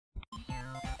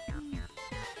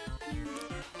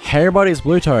Hey everybody, it's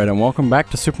BlueToad and welcome back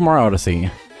to Super Mario Odyssey.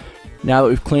 Now that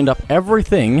we've cleaned up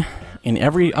everything in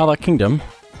every other kingdom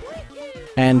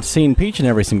and seen Peach in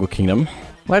every single kingdom,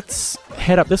 let's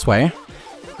head up this way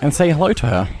and say hello to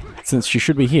her, since she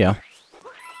should be here.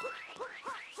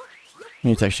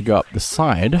 We need to actually go up the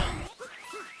side.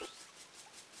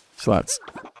 So let's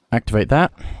activate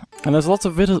that. And there's lots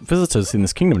of visitors in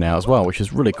this kingdom now as well, which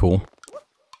is really cool.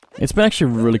 It's been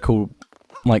actually really cool,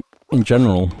 like, in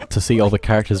general, to see all the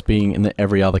characters being in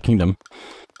every other kingdom.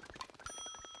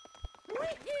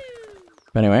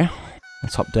 But anyway,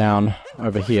 let's hop down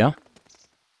over here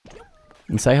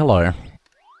and say hello.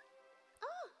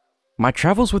 My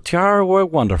travels with Tiara were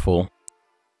wonderful.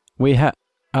 We had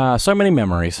so many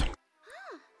memories.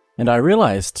 And I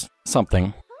realized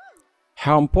something.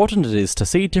 How important it is to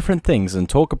see different things and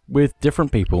talk with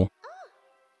different people.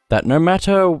 That no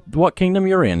matter what kingdom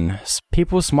you're in,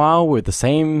 people smile with the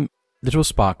same little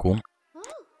sparkle.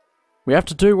 We have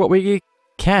to do what we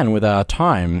can with our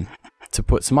time to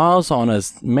put smiles on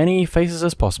as many faces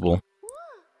as possible.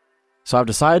 So I've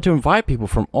decided to invite people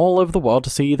from all over the world to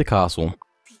see the castle.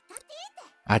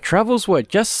 Our travels were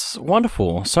just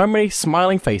wonderful, so many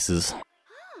smiling faces.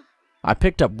 I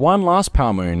picked up one last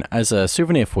Power Moon as a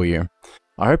souvenir for you.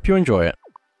 I hope you enjoy it.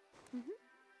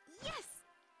 Yes.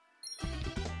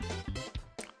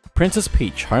 Princess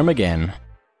Peach, home again.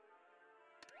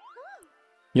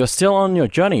 You're still on your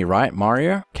journey, right,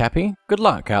 Mario? Cappy? Good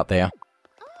luck out there.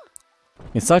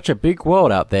 It's such a big world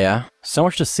out there. So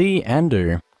much to see and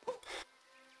do.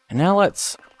 And now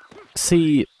let's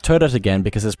see Toadette again,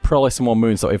 because there's probably some more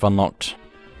moons that we've unlocked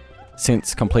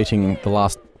since completing the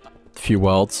last few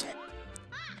worlds.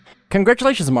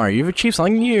 Congratulations, Mario, you've achieved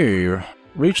something new!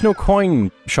 Regional Coin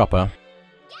Shopper.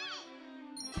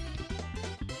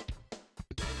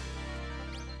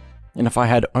 And if I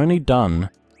had only done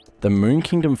the Moon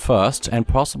Kingdom first, and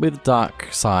possibly the Dark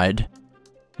side,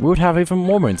 we would have even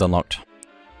more moons unlocked.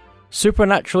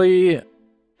 Supernaturally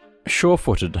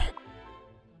sure-footed.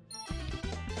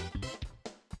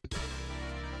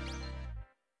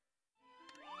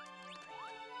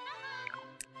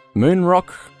 Moon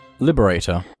Rock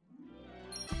Liberator.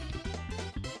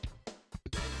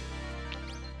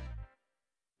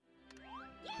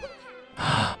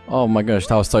 Oh my gosh,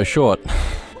 that was so short.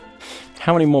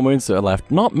 How many more moons are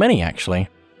left? Not many, actually.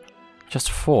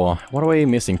 Just 4. What are we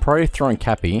missing? Probably throwing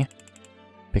Cappy,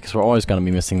 because we're always going to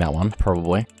be missing that one,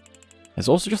 probably. There's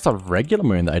also just a regular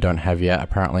moon that I don't have yet,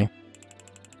 apparently.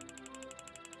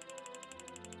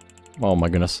 Oh my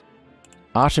goodness.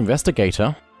 Arch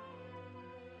Investigator.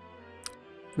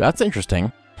 That's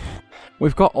interesting.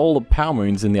 We've got all the Power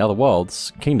Moons in the other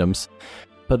worlds, kingdoms,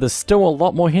 but there's still a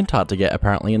lot more hint art to get,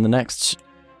 apparently, in the next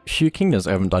few kingdoms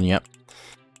I haven't done yet.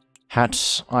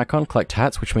 Hat icon, collect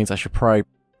hats, which means I should probably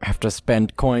have to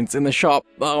spend coins in the shop.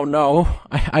 Oh no,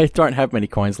 I don't have many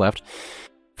coins left.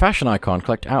 Fashion icon,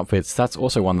 collect outfits, that's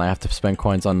also one that I have to spend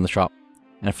coins on in the shop.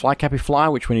 And fly Cappy fly,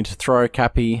 which we need to throw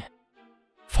Cappy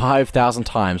 5,000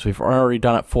 times. We've already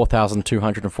done it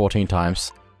 4,214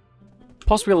 times.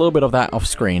 Possibly a little bit of that off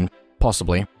screen,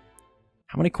 possibly.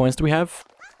 How many coins do we have?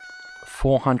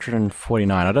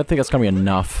 449. I don't think that's going to be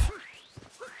enough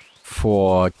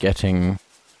for getting...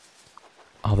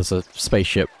 Oh, there's a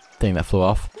spaceship thing that flew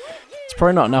off. It's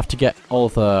probably not enough to get all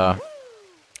the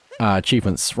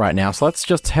achievements right now, so let's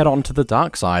just head on to the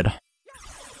dark side.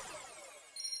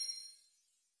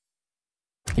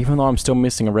 Even though I'm still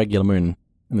missing a regular moon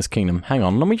in this kingdom. Hang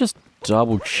on, let me just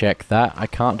double check that. I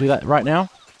can't do that right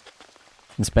now.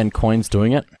 And spend coins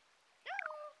doing it.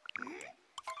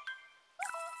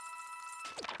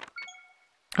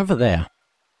 Over there.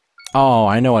 Oh,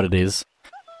 I know what it is.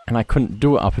 And I couldn't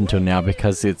do it up until now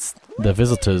because it's the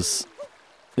visitors.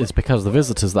 It's because of the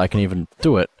visitors that I can even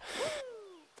do it.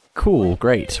 Cool,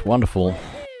 great, wonderful.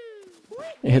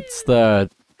 It's the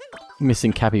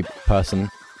missing Cappy person.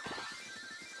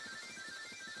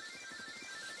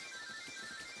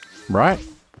 Right?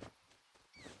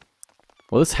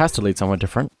 Well, this has to lead somewhere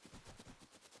different.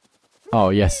 Oh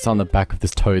yes, it's on the back of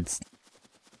this toad's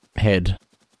head.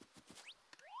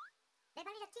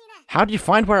 How did you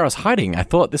find where I was hiding? I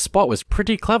thought this spot was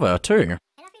pretty clever, too.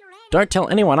 Don't tell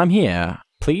anyone I'm here,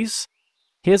 please.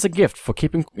 Here's a gift for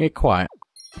keeping it quiet.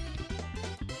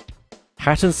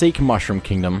 Hat and Seek Mushroom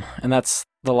Kingdom, and that's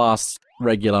the last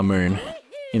regular moon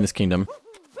in this kingdom.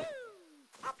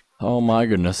 Oh my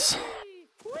goodness.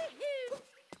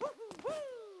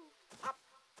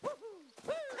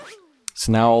 So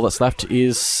now all that's left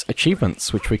is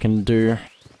achievements, which we can do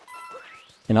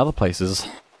in other places.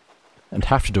 And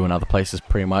have to do in other places,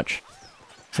 pretty much,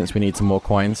 since we need some more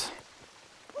coins.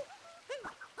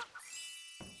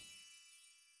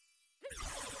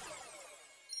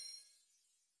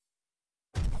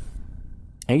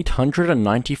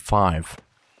 895.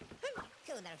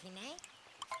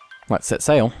 Let's set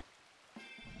sail.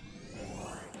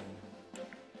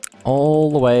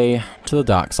 All the way to the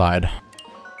dark side.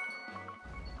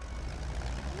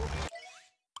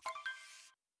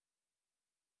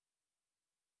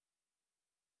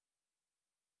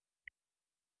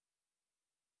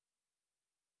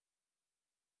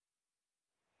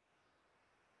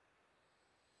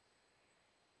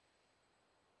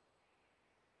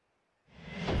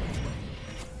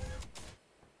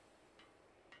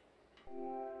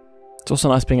 It's also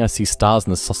nice being able to see stars in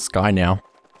the sky now,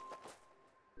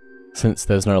 since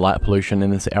there's no light pollution in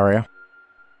this area.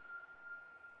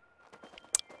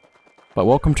 But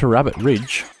welcome to Rabbit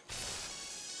Ridge.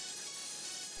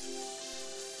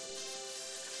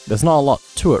 There's not a lot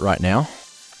to it right now,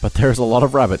 but there's a lot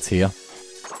of rabbits here.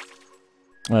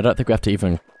 And I don't think we have to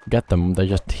even get them, they're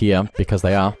just here because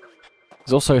they are.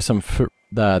 There's also some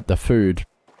the food,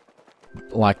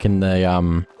 like in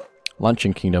the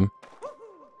Luncheon Kingdom.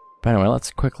 But anyway, let's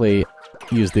quickly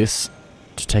use this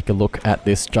to take a look at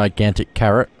this gigantic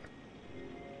carrot.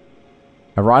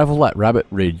 Arrival at Rabbit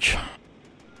Ridge.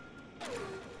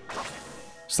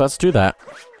 So let's do that.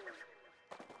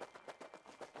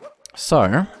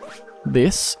 So,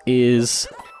 this is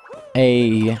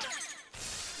a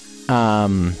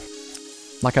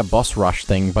like a boss rush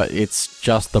thing, but it's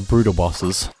just the brutal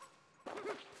bosses.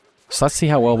 So let's see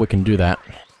how well we can do that.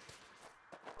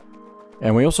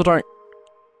 And we also don't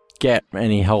get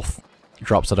any health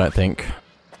drops, I don't think.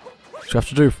 So we have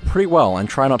to do pretty well and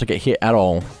try not to get hit at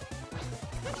all,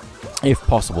 if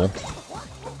possible.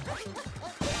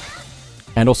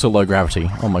 And also low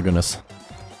gravity. Oh my goodness.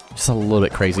 Just a little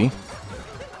bit crazy.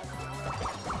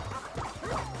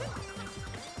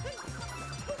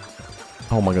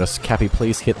 Oh my goodness, Cappy,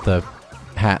 please hit the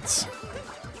hats.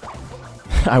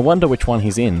 I wonder which one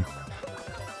he's in.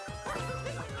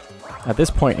 At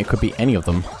this point, it could be any of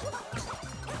them.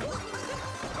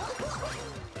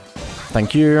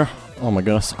 Thank you. Oh my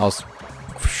goodness, I was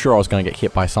sure I was going to get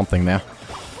hit by something there.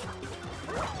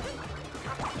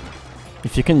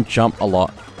 If you can jump a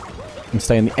lot and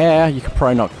stay in the air, you can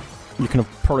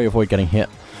probably avoid getting hit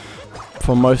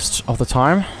for most of the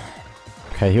time.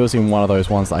 Okay, he was in one of those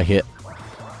ones that I hit.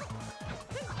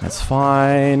 That's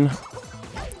fine.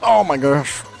 Oh my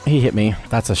gosh, he hit me.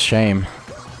 That's a shame.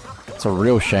 It's a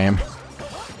real shame.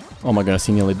 Oh my goodness,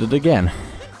 he nearly did it again.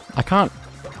 I can't,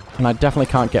 and I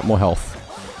definitely can't get more health.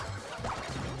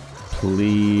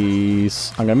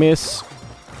 Please. I'm gonna miss.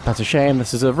 That's a shame.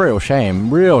 This is a real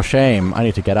shame. Real shame. I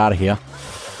need to get out of here.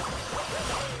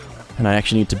 And I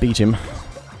actually need to beat him.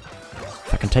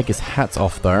 If I can take his hats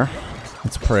off though,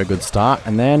 that's a pretty good start.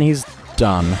 And then he's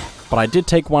done. But I did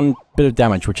take one bit of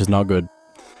damage, which is not good.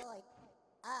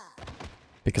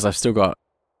 Because I've still got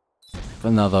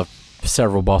another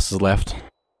several bosses left.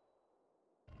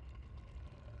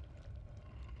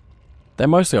 They're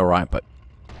mostly alright, but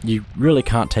you really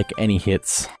can't take any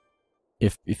hits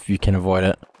if you can avoid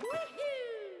it.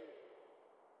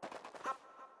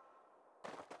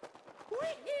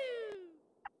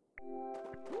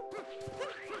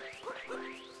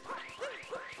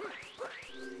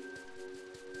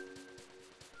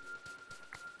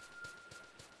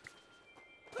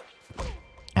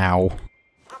 Ow.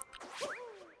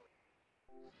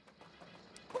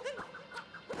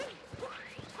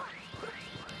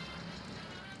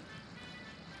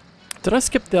 Did I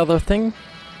skip the other thing?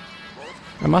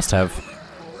 I must have.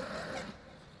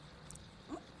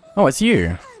 Oh, it's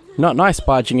you. Not nice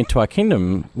barging into our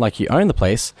kingdom like you own the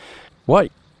place.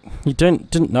 What? You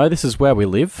didn't know this is where we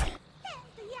live?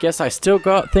 Guess I still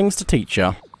got things to teach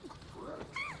you.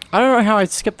 I don't know how I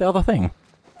skipped the other thing.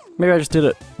 Maybe I just did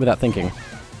it without thinking.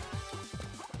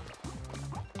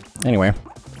 Anyway.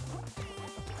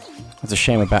 It's a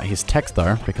shame about his text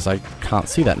though, because I can't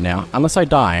see that now. Unless I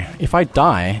die. If I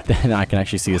die, then I can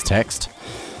actually see his text.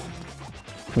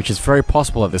 Which is very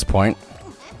possible at this point.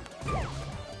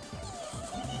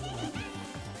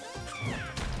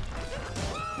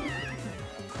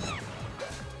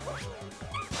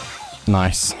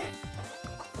 Nice.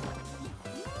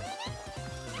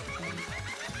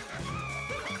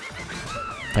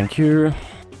 Thank you.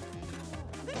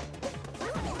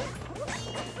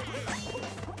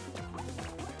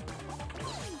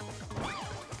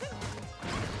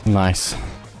 Nice.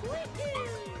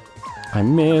 I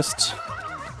missed.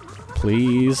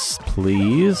 Please,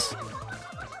 please.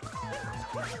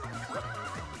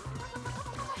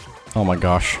 Oh my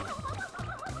gosh.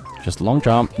 Just long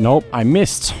jump. Nope, I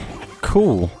missed.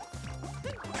 Cool.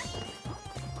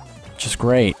 Just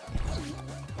great.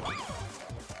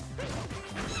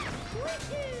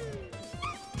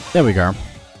 There we go.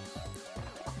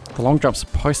 The long jump's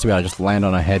supposed to be able to just land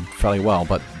on her head fairly well,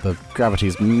 but the gravity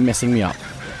is messing me up.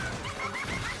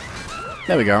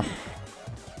 There we go.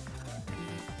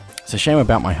 It's a shame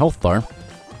about my health, though.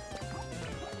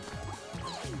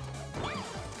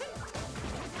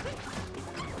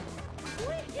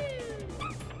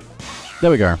 There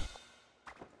we go.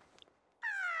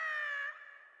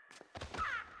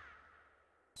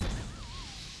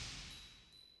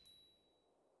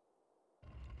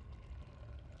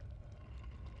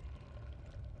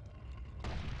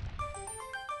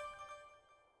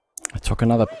 I took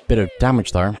another bit of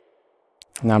damage though.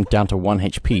 Now I'm down to 1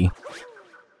 HP.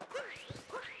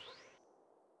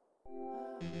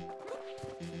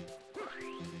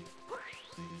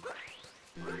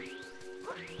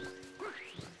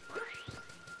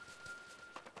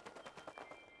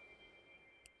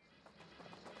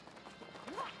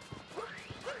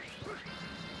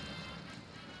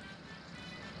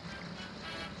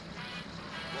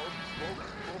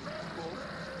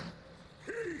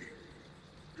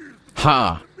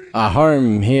 Ha! Our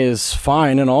home here's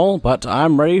fine and all, but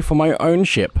I'm ready for my own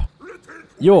ship.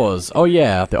 Yours. Oh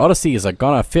yeah, the Odysseys are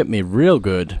gonna fit me real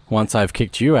good once I've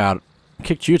kicked you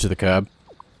to the curb.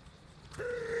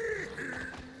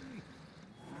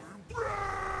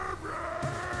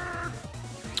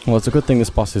 Well, it's a good thing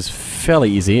this boss is fairly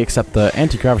easy, except the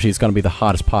anti-gravity is gonna be the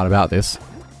hardest part about this.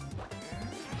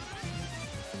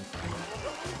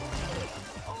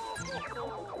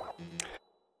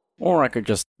 Or I could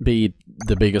just be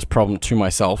the biggest problem to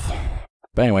myself.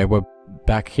 But anyway, we're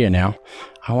back here now.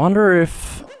 I wonder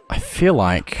if... I feel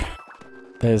like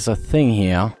there's a thing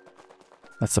here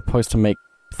that's supposed to make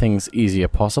things easier,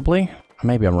 possibly?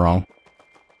 Maybe I'm wrong.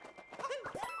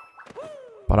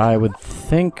 But I would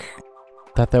think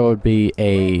that there would be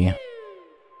a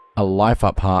life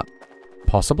up heart,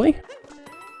 possibly?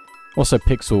 Also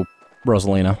Pixel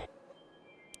Rosalina.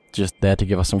 Just there to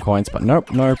give us some coins, but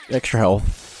nope, no extra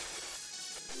health.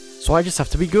 So I just have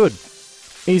to be good.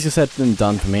 Easier said than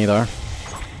done for me, though.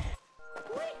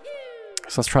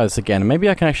 So let's try this again. Maybe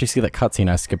I can actually see that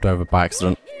cutscene I skipped over by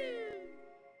accident.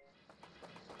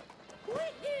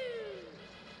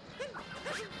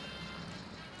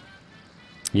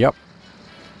 Yep.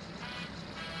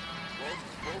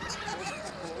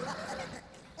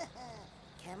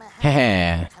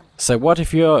 Heh. So what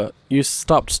if you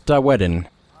stopped the wedding?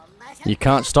 You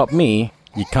can't stop me.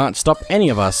 You can't stop any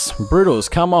of us.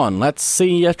 Broodals, come on, let's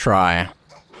see you try.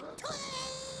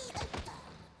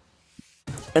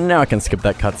 And now I can skip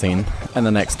that cutscene, and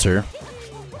the next two.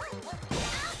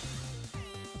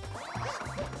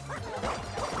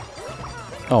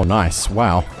 Oh, nice.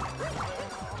 Wow.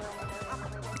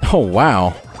 Oh,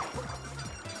 wow.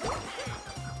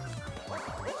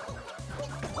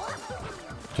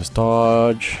 Just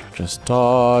dodge. Just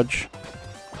dodge.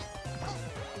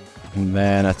 And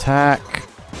then attack.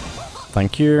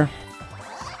 Thank you.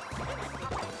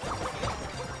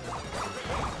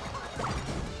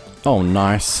 Oh,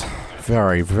 nice.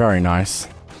 Very, very nice.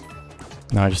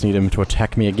 Now I just need him to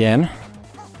attack me again.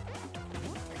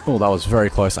 Oh, that was very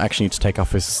close. I actually need to take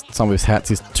off some of his hats.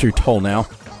 He's too tall now.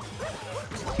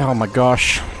 Oh my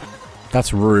gosh.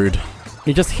 That's rude.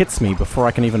 He just hits me before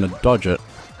I can even dodge it.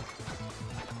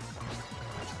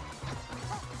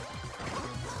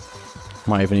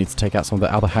 Might even need to take out some of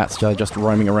the other hats that are just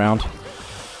roaming around.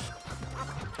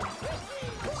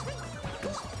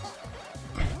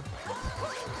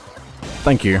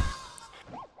 Thank you.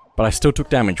 But I still took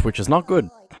damage, which is not good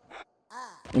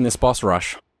in this boss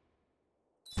rush.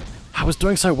 I was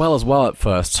doing so well as well at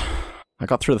first. I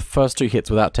got through the first two hits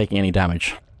without taking any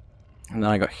damage. And then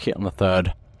I got hit on the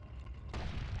third.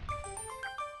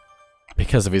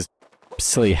 Because of his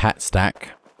silly hat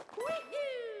stack.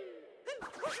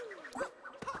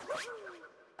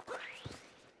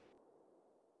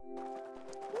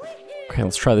 Okay,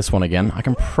 let's try this one again. I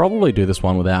can probably do this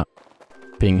one without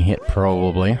being hit,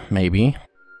 probably. Maybe.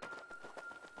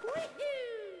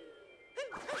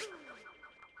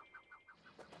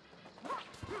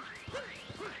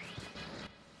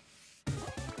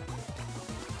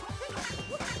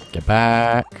 Get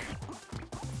back.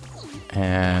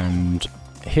 And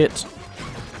hit.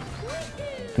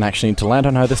 And actually need to land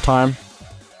on her this time.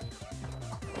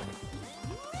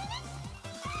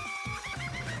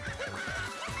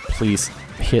 Please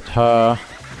hit her.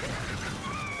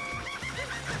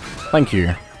 Thank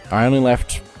you. I only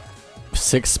left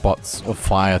 6 spots of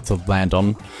fire to land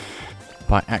on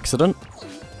by accident.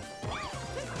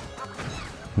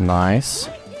 Nice.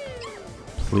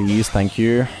 Please, thank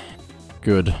you.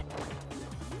 Good.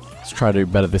 Let's try to do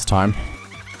better this time.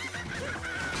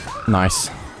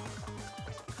 Nice.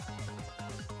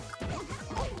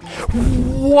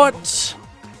 What?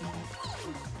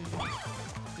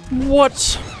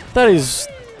 What? That is...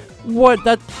 What?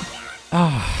 That...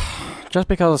 Just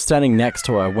because I was standing next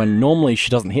to her when normally she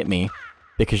doesn't hit me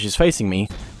because she's facing me,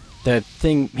 the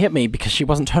thing hit me because she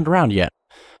wasn't turned around yet.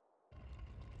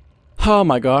 Oh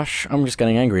my gosh, I'm just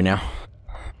getting angry now.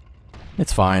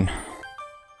 It's fine.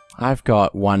 I've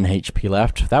got 1 HP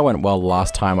left. That went well the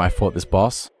last time I fought this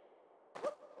boss.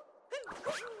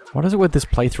 What is it with this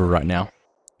playthrough right now?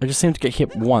 I just seem to get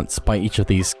hit once by each of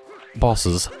these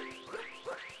bosses.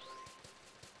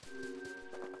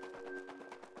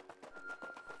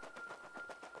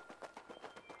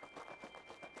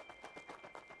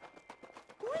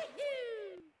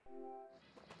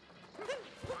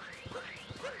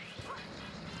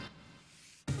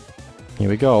 Here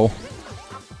we go.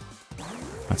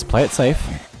 Let's play it safe.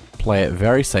 Play it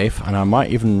very safe, and I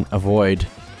might even avoid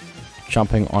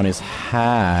jumping on his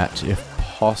hat if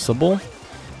possible.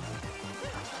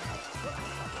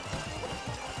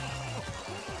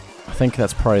 I think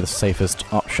that's probably the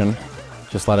safest option.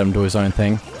 Just let him do his own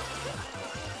thing.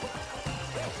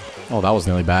 Oh, that was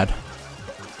nearly bad.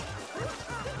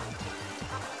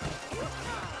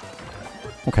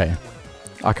 Okay,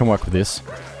 I can work with this.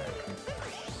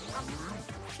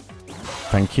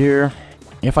 Thank you.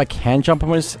 If I can jump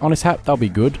on his hat, that'll be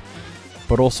good.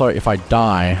 But also, if I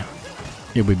die,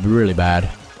 it'll be really bad.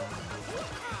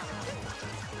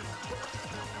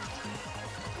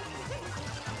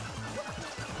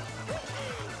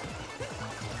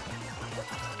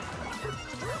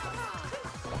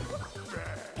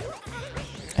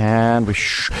 And we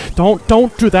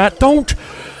don't do that, don't!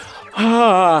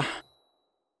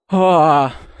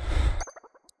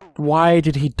 Why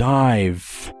did he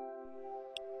dive?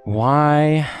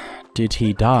 Why did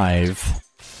he dive?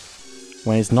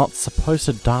 When he's not supposed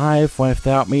to dive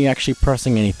without me actually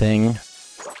pressing anything.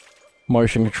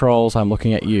 Motion controls, I'm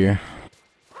looking at you.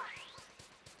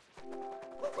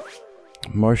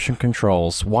 Motion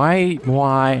controls. Why?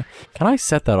 Can I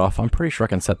set that off? I'm pretty sure I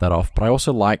can set that off, but I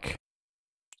also like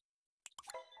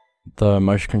the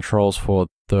motion controls for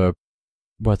the...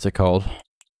 what's it called?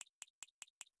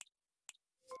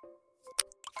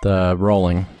 The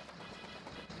rolling.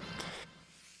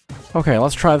 Okay,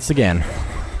 let's try this again.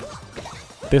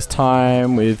 This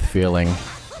time with feeling.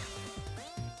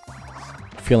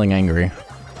 Feeling angry.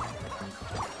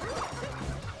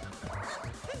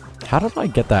 How did I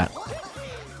get that?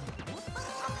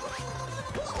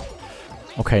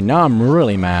 Okay, now I'm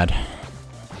really mad.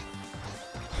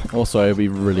 Also, it'd be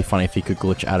really funny if he could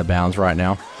glitch out of bounds right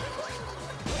now.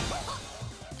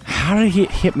 How did he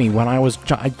hit me when I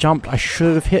jumped? I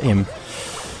should have hit him.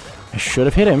 I should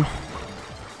have hit him.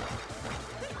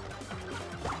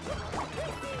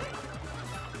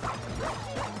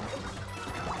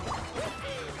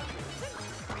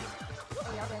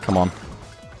 Come on.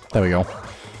 There we go.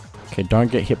 Okay, don't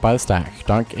get hit by the stack.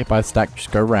 Don't get hit by the stack.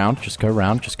 Just go round. Just go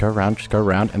round. Just go round. Just go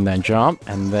round. And then jump.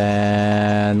 And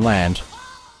then land.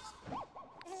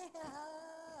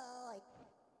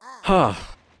 Huh.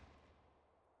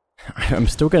 I'm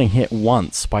still getting hit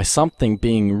once by something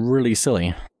being really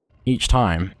silly. Each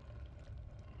time.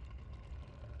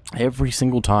 Every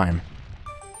single time.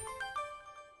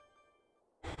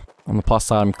 On the plus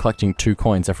side, I'm collecting 2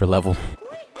 coins every level.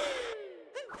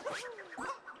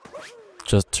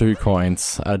 Just 2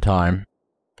 coins at a time.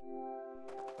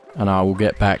 And I will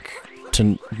get back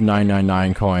to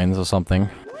 999 coins or something.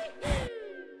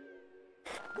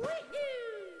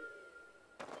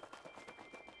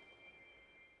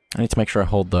 I need to make sure I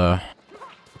hold the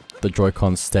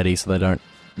Joy-Cons steady so they don't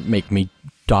make me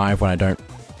dive when I don't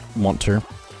want to.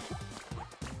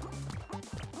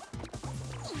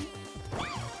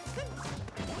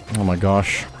 Oh my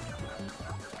gosh.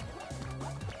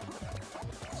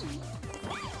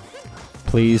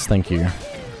 Please, thank you.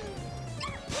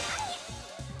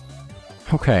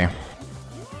 Okay.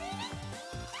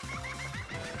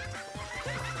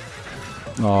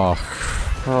 Oh.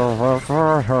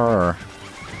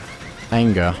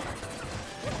 Anger.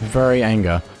 Very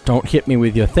anger. Don't hit me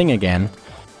with your thing again.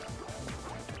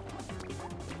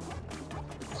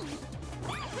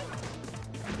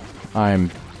 I'm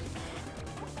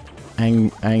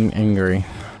angry.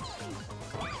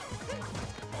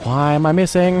 Why am I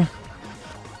missing?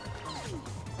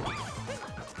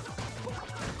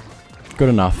 Good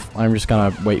enough. I'm just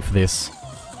gonna wait for this.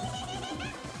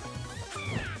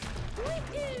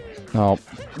 Oh,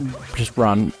 just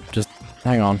run. Just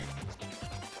hang on.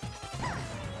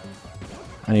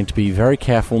 I need to be very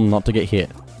careful not to get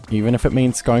hit, even if it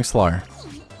means going slow.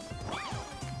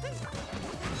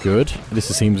 Good. This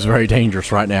seems very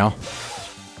dangerous right now.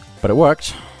 But it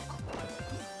worked.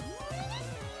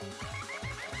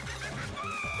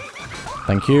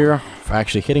 Thank you for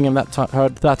actually hitting him that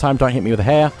time. Don't hit me with a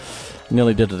hair.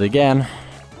 Nearly did it again.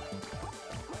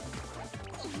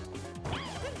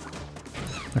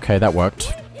 Okay, that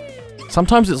worked.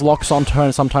 Sometimes it locks on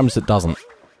turn, sometimes it doesn't.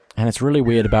 And it's really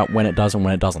weird about when it does and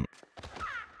when it doesn't.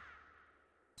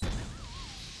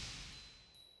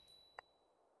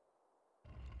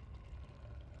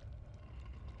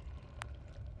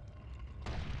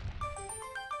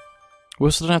 We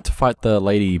also don't have to fight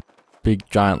the big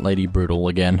giant lady broodal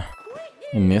again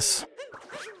in this.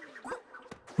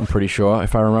 I'm pretty sure,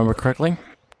 if I remember correctly.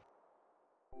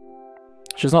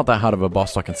 She's not that hard of a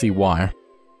boss, so I can see why.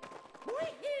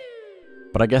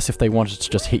 But I guess if they wanted to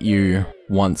just hit you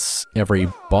once every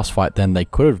boss fight, then they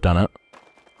could have done it.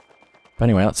 But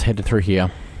anyway, let's head through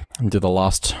here and do the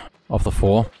last of the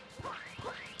 4.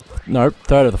 No,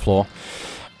 third of the floor.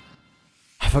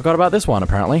 I forgot about this one,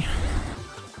 apparently.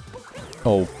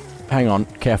 Oh, hang on,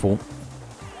 careful.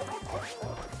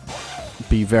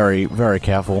 Be very, very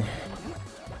careful.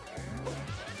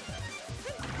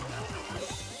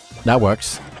 That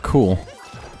works. Cool.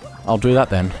 I'll do that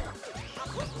then.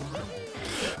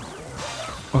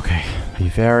 Okay, be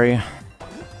very,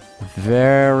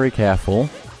 very careful.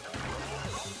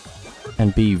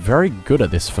 And be very good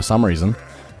at this for some reason.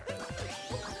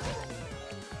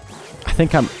 I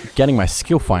think I'm getting my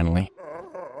skill finally.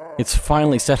 It's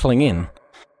finally settling in.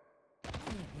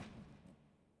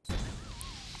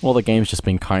 Well, the game's just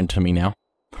been kind to me now.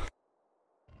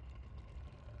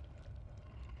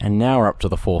 And now we're up to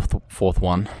the fourth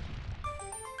one.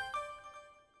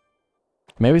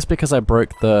 Maybe it's because I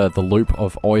broke the loop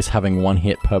of always having 1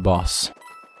 hit per boss.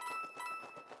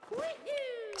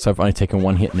 So I've only taken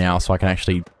 1 hit now, so I can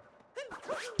actually...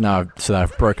 No, so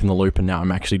I've broken the loop and now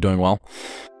I'm actually doing well.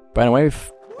 But anyway,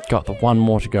 we've got the 1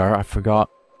 more to go. I forgot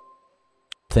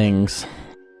things.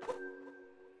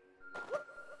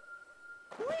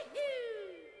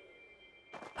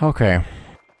 Okay,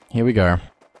 here we go.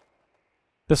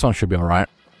 This one should be alright.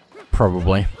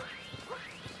 Probably.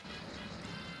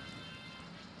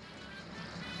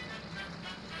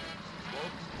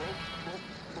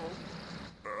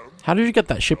 How did you get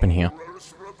that ship in here?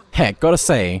 Heck, gotta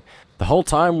say, the whole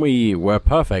time we were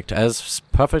perfect, as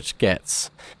perfect gets.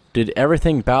 Did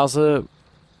everything Bowser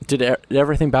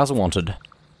wanted.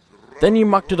 Then you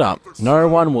mucked it up. No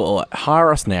one will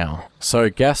hire us now. So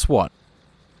guess what?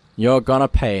 You're gonna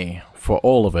pay for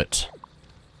all of it.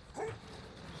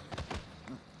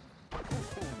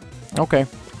 Okay.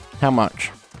 How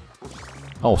much?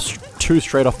 Oh, 2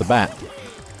 straight off the bat.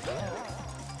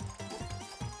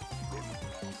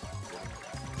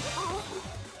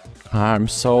 I'm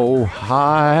so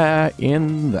high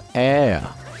in the air.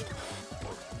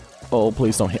 Oh,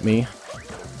 please don't hit me.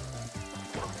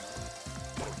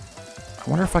 I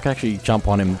wonder if I can actually jump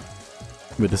on him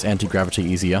with this anti-gravity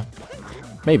easier.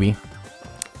 Maybe.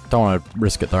 Don't want to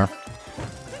risk it though.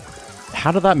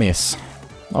 How did that miss?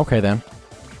 Okay then.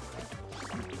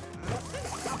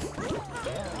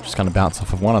 Just gonna bounce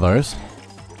off of one of those.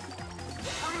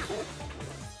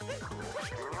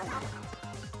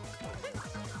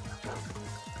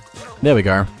 There we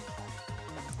go.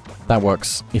 That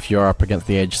works if you're up against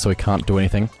the edge, so we can't do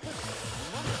anything.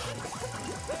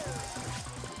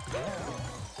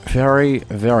 Very,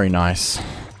 very nice.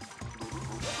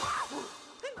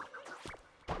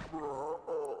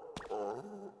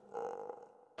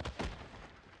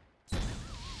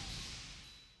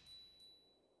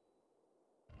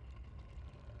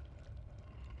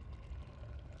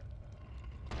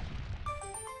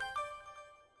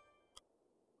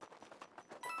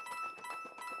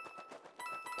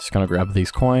 Just gonna grab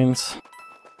these coins.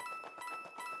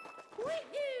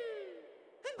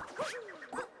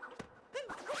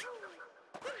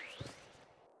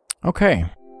 Okay.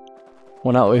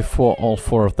 Well, now that we've fought all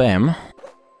 4 of them,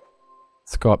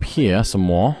 let's go up here some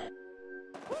more.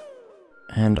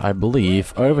 And I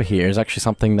believe over here is actually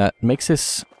something that makes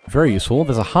this very useful.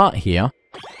 There's a heart here,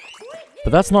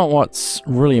 but that's not what's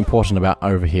really important about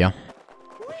over here.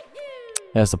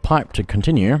 There's the pipe to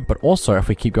continue, but also if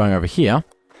we keep going over here,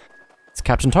 it's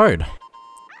Captain Toad.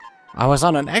 I was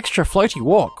on an extra floaty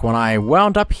walk when I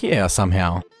wound up here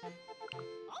somehow.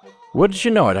 Wouldn't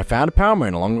you know it, I found a power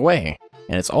moon along the way,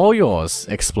 and it's all yours,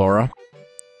 explorer.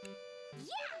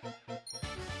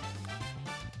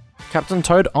 Captain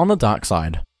Toad on the dark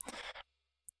side.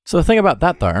 So the thing about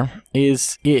that though,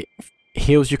 is it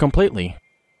heals you completely,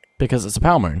 because it's a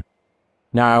power moon.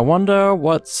 Now I wonder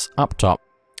what's up top.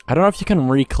 I don't know if you can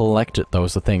recollect it though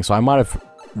is the thing, so I might have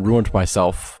ruined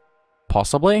myself.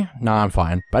 Possibly? Nah, I'm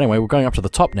fine. But anyway, we're going up to the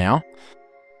top now.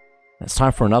 It's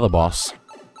time for another boss.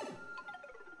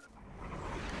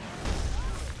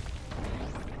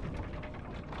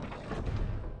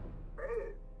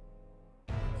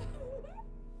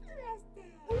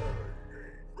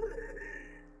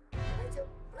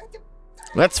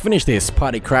 Let's finish this,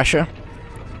 party crasher.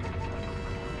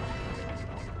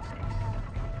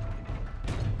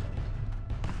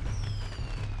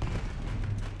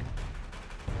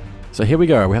 So here we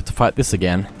go, we have to fight this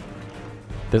again.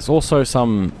 There's also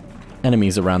some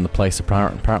enemies around the place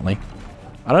apparently.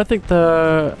 I don't think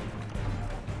the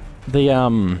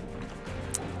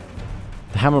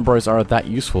Hammer Bros are that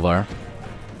useful though.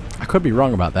 I could be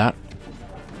wrong about that.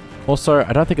 Also,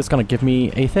 I don't think it's going to give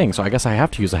me a thing, so I guess I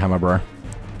have to use a Hammer Bro.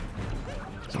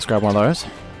 Let's grab one of those.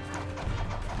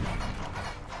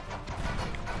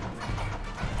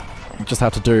 Just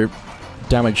have to do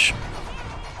damage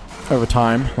over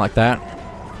time, like that.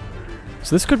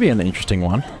 So this could be an interesting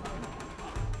one.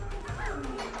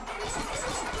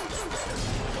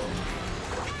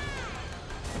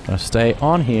 Gonna stay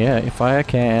on here if I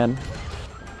can.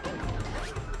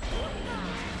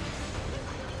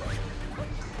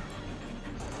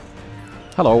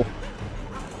 Hello.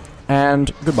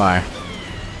 And goodbye.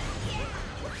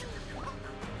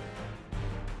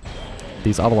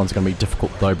 These other ones are going to be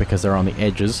difficult though because they're on the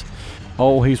edges.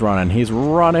 Oh, he's running. He's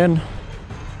running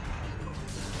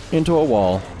into a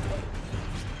wall.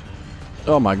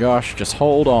 Oh my gosh, just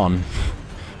hold on.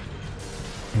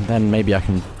 And then maybe I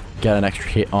can get an extra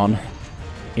hit on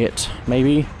it,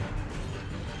 maybe.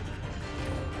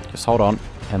 Just hold on.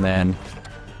 And then...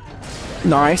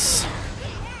 Nice!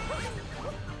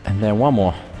 And then one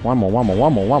more. One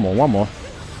more.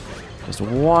 Just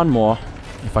one more.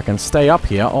 If I can stay up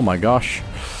here. Oh my gosh.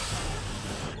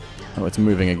 Oh, it's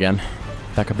moving again.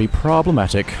 That could be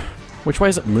problematic. Which way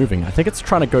is it moving? I think it's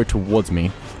trying to go towards me,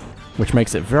 which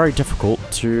makes it very difficult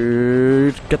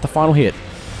to get the final hit.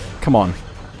 Come on.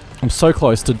 I'm so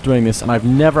close to doing this, and I've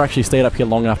never actually stayed up here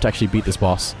long enough to actually beat this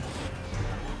boss.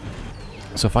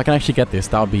 So if I can actually get this,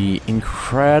 that would be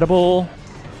incredible.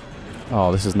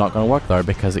 Oh, this is not going to work though,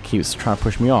 because it keeps trying to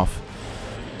push me off.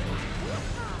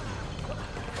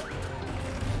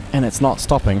 And it's not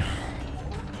stopping.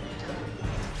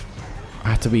 I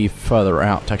have to be further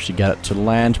out to actually get it to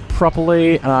land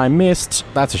properly, and I missed.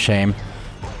 That's a shame.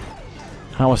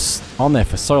 I was on there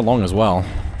for so long as well.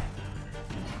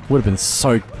 Would have been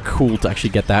so cool to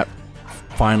actually get that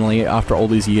finally after all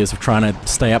these years of trying to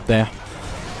stay up there.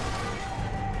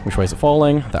 Which way is it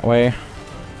falling? That way.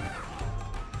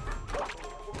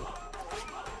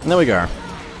 And there we go.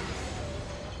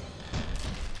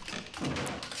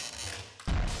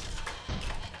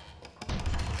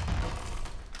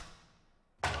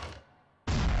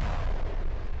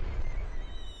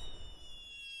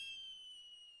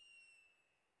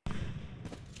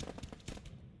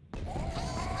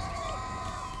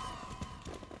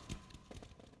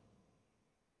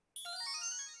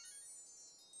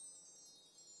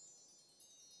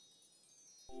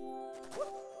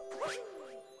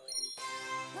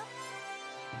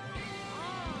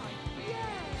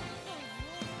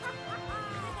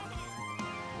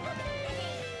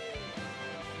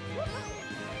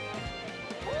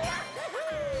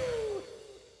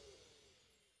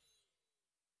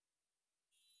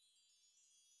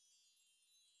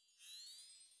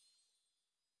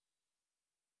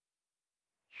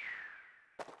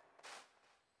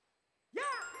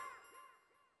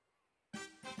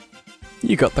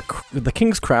 You got the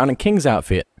King's Crown and King's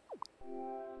outfit.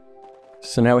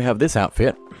 So now we have this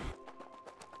outfit.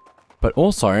 But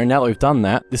also, now that we've done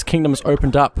that, this kingdom's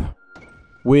opened up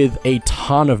with a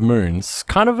ton of moons.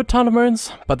 Kind of a ton of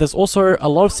moons, but there's also a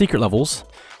lot of secret levels.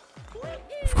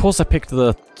 Of course I picked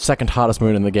the second hardest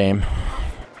moon in the game.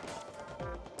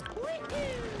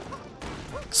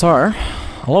 So,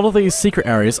 a lot of these secret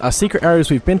areas are secret areas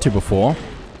we've been to before,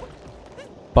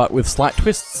 but with slight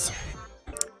twists.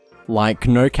 Like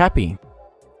no Cappy.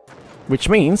 Which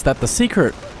means that the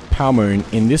secret power moon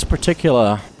in this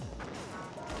particular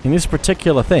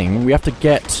thing, we have to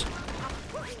get...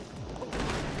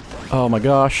 Oh my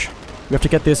gosh. We have to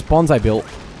get this bonsai built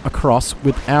across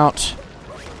without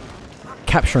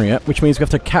capturing it, which means we have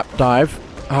to cap dive,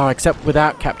 except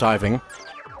without cap diving,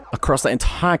 across the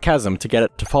entire chasm to get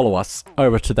it to follow us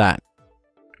over to that.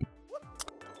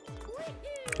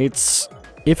 It's...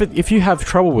 If you have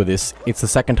trouble with this, it's the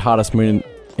second hardest moon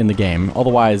in the game.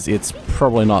 Otherwise, it's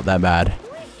probably not that bad.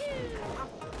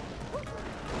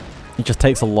 It just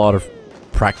takes a lot of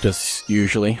practice,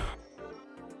 usually,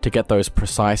 to get those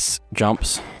precise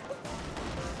jumps.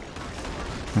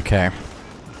 Okay.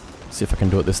 See if I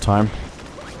can do it this time.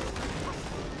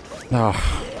 Oh.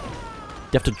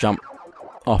 You have to jump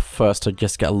off first to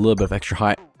just get a little bit of extra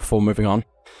height before moving on.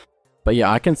 But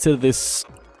yeah, I consider this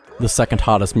the second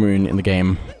hardest moon in the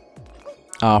game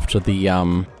after the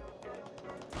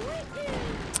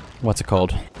what's it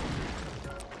called?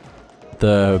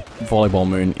 the volleyball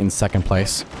moon in second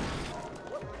place.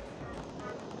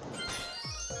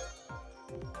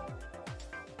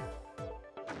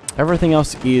 Everything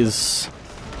else is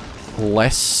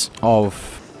less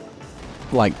of,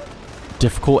 like,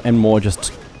 difficult and more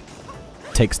just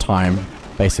takes time,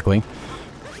 basically.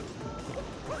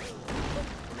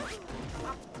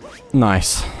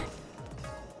 Nice.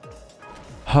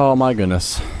 Oh my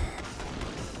goodness.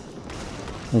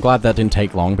 I'm glad that didn't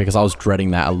take long because I was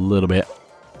dreading that a little bit.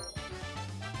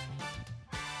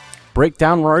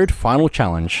 Breakdown Road Final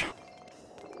Challenge.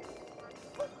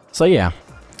 So yeah,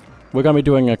 we're going to be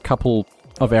doing a couple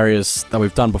of areas that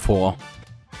we've done before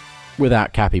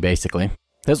without Cappy, basically.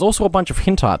 There's also a bunch of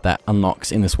hint art that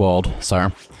unlocks in this world,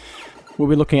 so we'll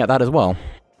be looking at that as well.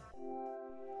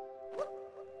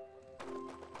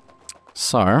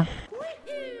 So,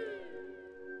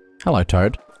 hello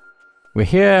Toad. We're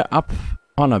here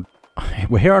on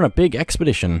a big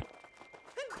expedition.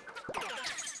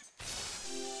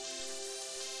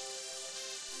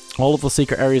 All of the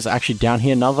secret areas are actually down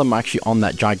here. None of them are actually on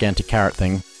that gigantic carrot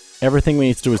thing. Everything we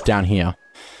need to do is down here.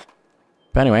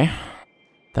 But anyway,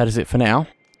 that is it for now.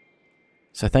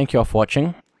 So thank you all for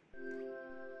watching.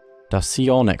 I'll see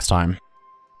you all next time.